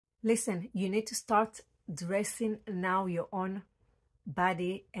Listen, you need to start dressing now your own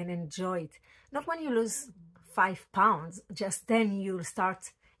body and enjoy it. Not when you lose 5 pounds, just then you'll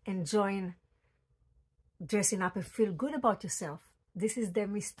start enjoying dressing up and feel good about yourself. This is the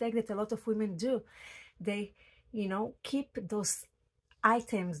mistake that a lot of women do. They, keep those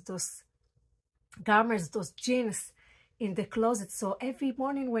items, those garments, those jeans in the closet. So every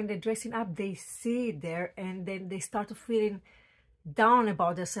morning when they're dressing up, they see it there, and then they start to feeling down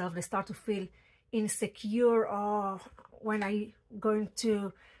about themselves. They start to feel insecure. Oh, when I going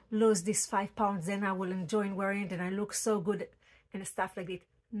to lose these 5 pounds, then I will enjoy wearing it and I look so good and stuff like that.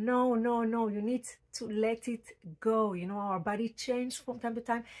 No, no, no, you need to let it go. Our body changes from time to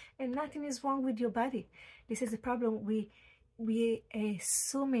time, and nothing is wrong with your body. This is the problem. We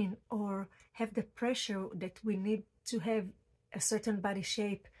assuming or have the pressure that we need to have a certain body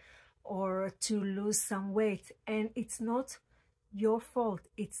shape or to lose some weight, and it's not your fault.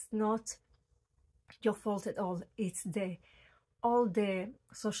 It's not your fault at all. It's all the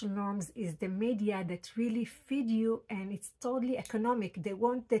social norms, is the media that really feed you, and it's totally economic. They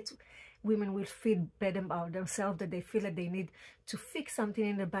want that women will feel bad about themselves, that they feel that they need to fix something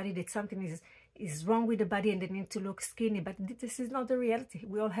in their body, that something is wrong with the body and they need to look skinny. But this is not the reality.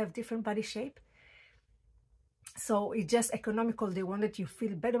 We all have different body shape. So it's just economical. They want that you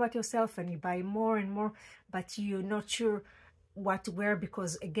feel bad about yourself and you buy more and more, but you're not sure what to wear,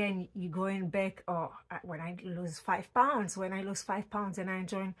 because again, you're going back, oh, when I lose 5 pounds, when I lose 5 pounds and I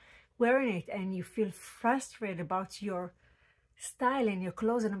enjoy wearing it, and you feel frustrated about your style and your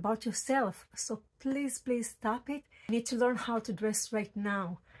clothes and about yourself. So please, please stop it. You need to learn how to dress right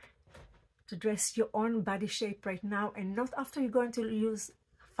now, to dress your own body shape right now, and not after you're going to lose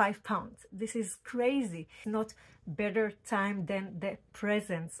 5 pounds. This is crazy. Not better time than the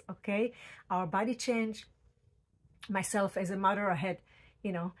present, okay? Our body change. Myself as a mother, I had,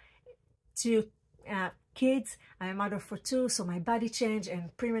 2 kids. I'm a mother for 2, so my body changed,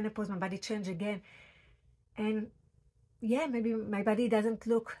 and pre-menopause, my body changed again. And yeah, maybe my body doesn't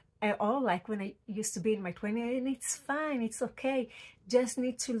look at all like when I used to be in my 20s, and it's fine, it's okay. Just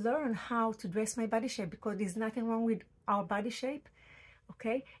need to learn how to dress my body shape, because there's nothing wrong with our body shape,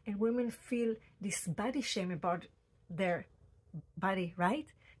 okay? And women feel this body shame about their body, right?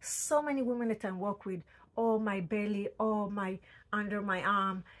 So many women that I work with, oh, my belly, oh, my under my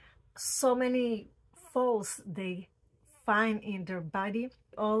arm, so many faults they find in their body.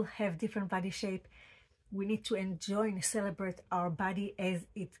 All have different body shape. We need to enjoy and celebrate our body as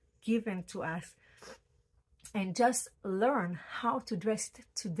it's given to us, and just learn how to dress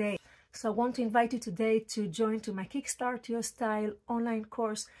today. So I want to invite you today to join to my Kickstart Your Style online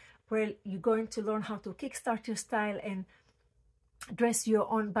course, where you're going to learn how to kickstart your style and dress your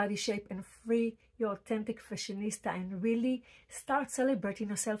own body shape and free your authentic fashionista, and really start celebrating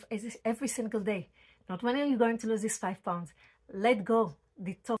yourself every single day. Not when you're going to lose these 5 pounds. Let go.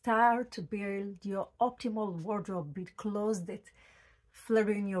 Start to build your optimal wardrobe with clothes that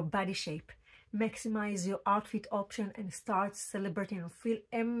flatter in your body shape. Maximize your outfit option and start celebrating and feel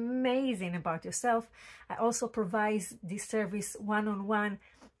amazing about yourself. I also provide this service one-on-one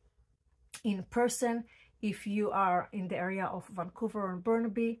in person. If you are in the area of Vancouver or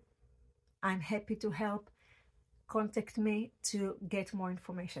Burnaby, I'm happy to help. Contact me to get more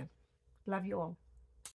information. Love you all.